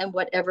 and then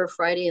whatever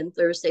Friday and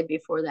Thursday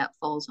before that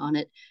falls on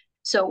it.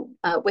 So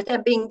with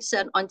that being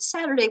said, on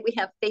Saturday, we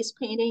have face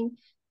painting.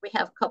 We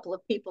have a couple of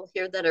people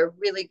here that are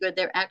really good.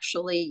 They're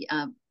actually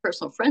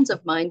personal friends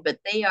of mine, but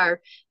they are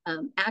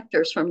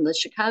actors from the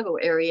Chicago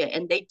area,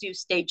 and they do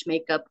stage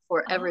makeup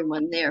for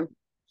everyone there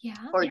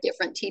for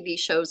different TV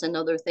shows and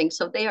other things.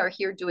 So they are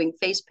here doing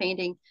face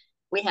painting.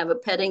 We have a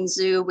petting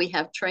zoo. We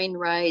have train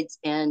rides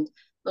and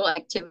little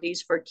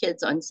activities for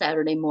kids on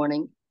Saturday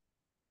morning.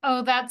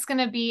 Oh, that's going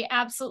to be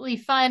absolutely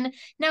fun.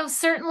 Now,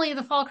 certainly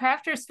the Fall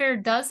Crafters Fair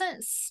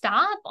doesn't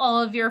stop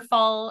all of your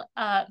fall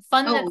fun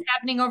that's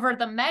happening over at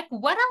the MEC.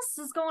 What else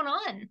is going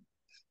on?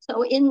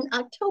 So in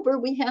October,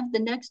 we have the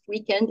next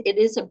weekend. It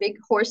is a big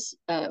horse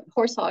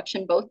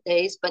auction both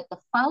days, but the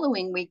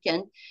following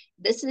weekend,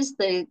 this is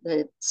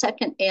the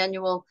second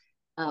annual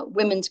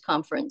women's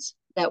conference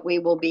that we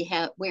will be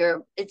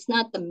where it's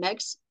not the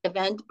MEX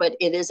event, but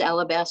it is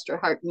Alabaster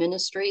Heart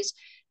Ministries.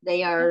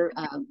 They are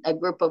a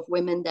group of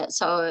women that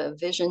saw a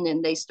vision,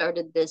 and they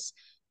started this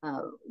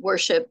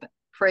worship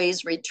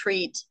praise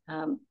retreat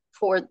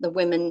for the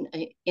women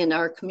in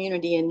our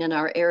community and in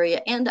our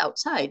area and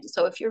outside.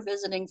 So if you're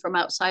visiting from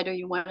outside or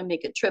you want to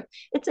make a trip,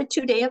 it's a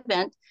 2-day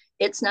event.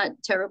 It's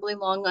not terribly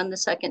long on the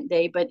second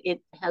day, but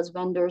it has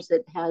vendors,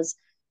 it has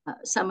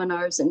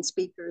seminars and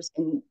speakers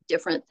and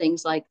different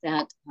things like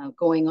that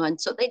going on.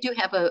 So they do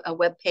have a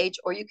web page,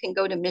 or you can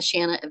go to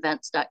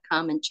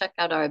michianaevents.com and check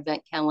out our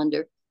event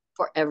calendar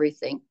for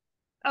everything.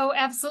 Oh,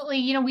 absolutely.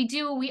 You know,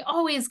 we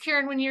always,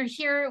 Karen, when you're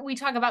here, we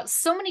talk about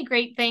so many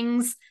great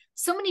things,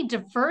 so many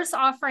diverse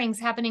offerings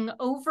happening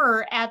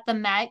over at the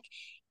MEC.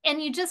 And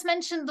you just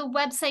mentioned the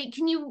website.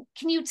 Can you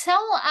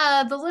tell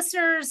the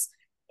listeners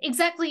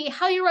exactly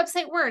how your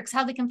website works,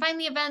 how they can find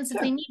the events,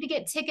 if they need to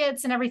get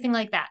tickets and everything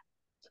like that?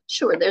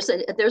 Sure. There's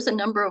a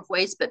number of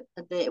ways, but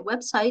the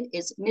website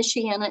is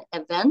Michiana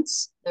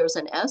Events. There's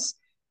an S,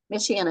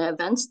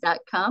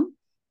 michianaevents.com,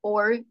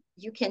 or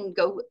you can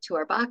go to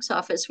our box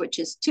office, which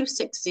is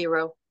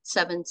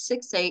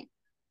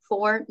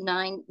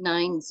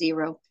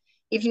 260-768-4990.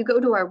 If you go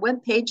to our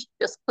webpage,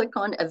 just click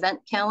on event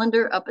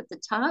calendar up at the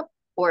top,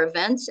 or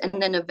events,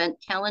 and then event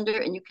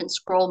calendar, and you can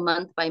scroll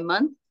month by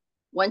month.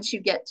 Once you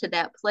get to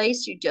that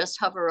place, you just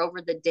hover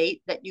over the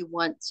date that you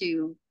want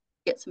to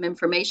get some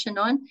information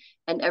on,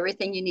 and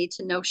everything you need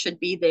to know should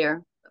be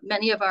there.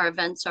 Many of our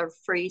events are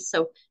free,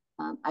 so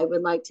I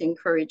would like to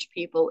encourage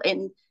people.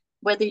 And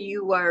whether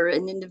you are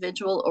an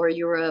individual or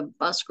you're a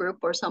bus group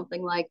or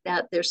something like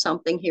that, there's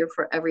something here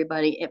for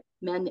everybody,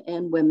 men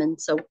and women.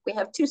 So we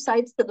have 2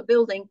 sides to the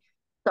building.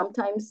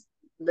 Sometimes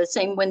the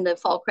same when the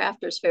Fall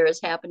Crafters Fair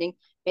is happening,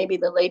 maybe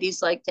the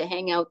ladies like to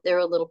hang out there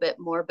a little bit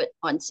more, but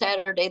on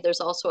Saturday, there's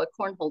also a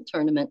cornhole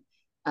tournament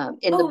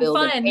in the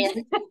building. Fun.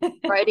 And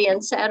Friday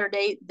and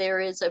Saturday,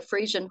 there is a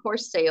Frisian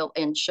horse sale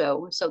and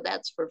show. So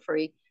that's for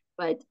free.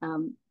 But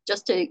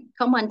just to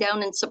come on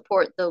down and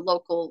support the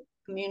local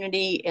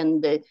community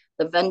and the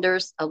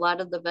vendors. A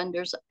lot of the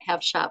vendors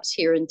have shops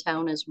here in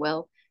town as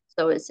well.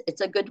 So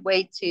it's a good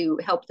way to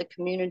help the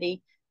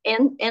community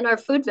and our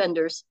food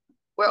vendors.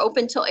 We're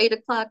open till 8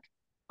 o'clock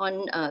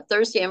on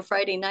Thursday and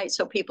Friday night,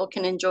 so people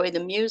can enjoy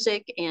the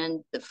music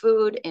and the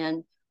food.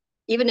 And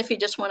even if you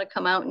just want to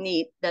come out and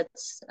eat,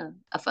 that's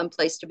a fun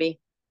place to be.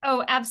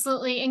 Oh,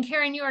 absolutely. And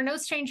Karen, you are no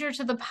stranger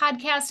to the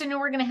podcast. I know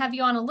we're going to have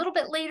you on a little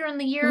bit later in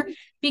the year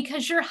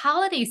because your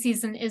holiday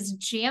season is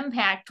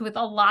jam-packed with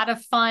a lot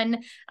of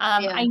fun.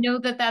 I know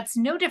that that's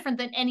no different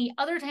than any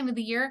other time of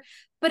the year,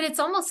 but it's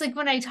almost like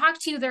when I talk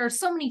to you, there are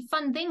so many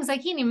fun things. I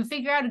can't even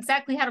figure out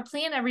exactly how to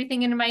plan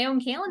everything into my own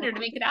calendar to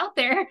make it out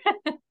there.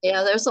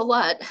 Yeah, there's a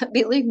lot,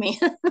 believe me.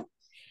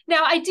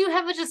 Now, I do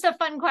have just a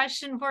fun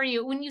question for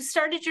you. When you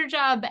started your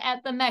job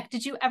at the MEC,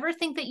 did you ever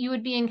think that you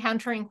would be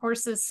encountering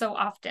horses so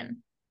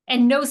often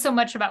and know so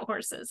much about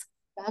horses?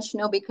 Gosh,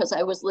 no, because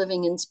I was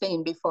living in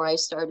Spain before I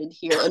started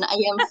here, and I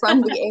am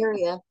from the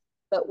area.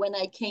 But when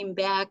I came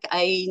back,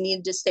 I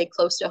needed to stay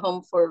close to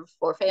home for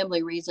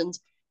family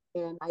reasons.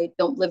 And I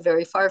don't live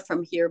very far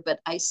from here, but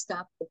I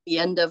stopped at the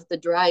end of the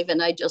drive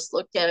and I just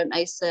looked at it and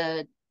I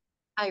said,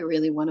 I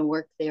really want to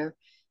work there.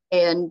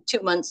 And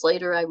 2 months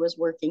later, I was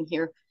working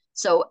here.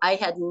 So I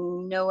had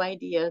no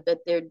idea that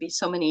there'd be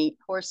so many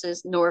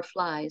horses nor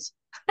flies.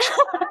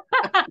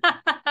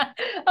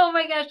 Oh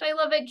my gosh, I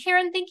love it.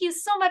 Karen, thank you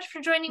so much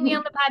for joining me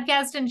on the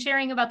podcast and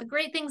sharing about the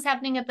great things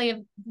happening at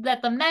the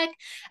MEC.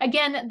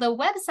 Again, the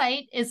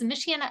website is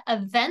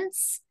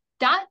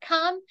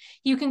MichianaEvents.com.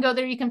 You can go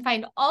there, you can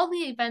find all the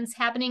events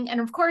happening.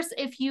 And of course,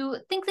 if you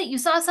think that you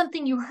saw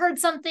something, you heard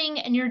something,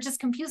 and you're just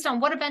confused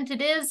on what event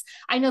it is,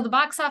 I know the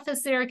box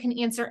office there can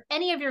answer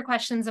any of your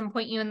questions and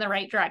point you in the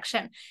right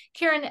direction.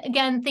 Karen,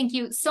 again, thank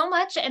you so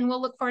much, and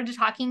we'll look forward to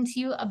talking to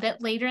you a bit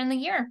later in the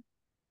year.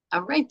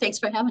 All right, thanks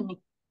for having me.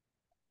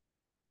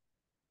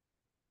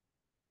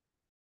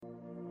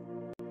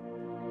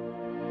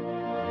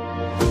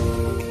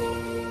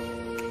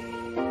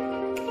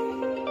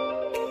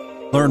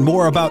 Learn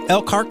more about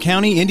Elkhart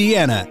County,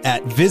 Indiana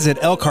at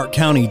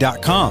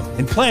visitelkhartcounty.com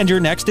and plan your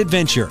next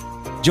adventure.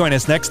 Join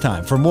us next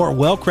time for more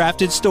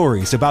well-crafted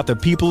stories about the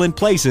people and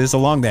places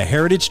along the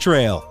Heritage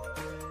Trail.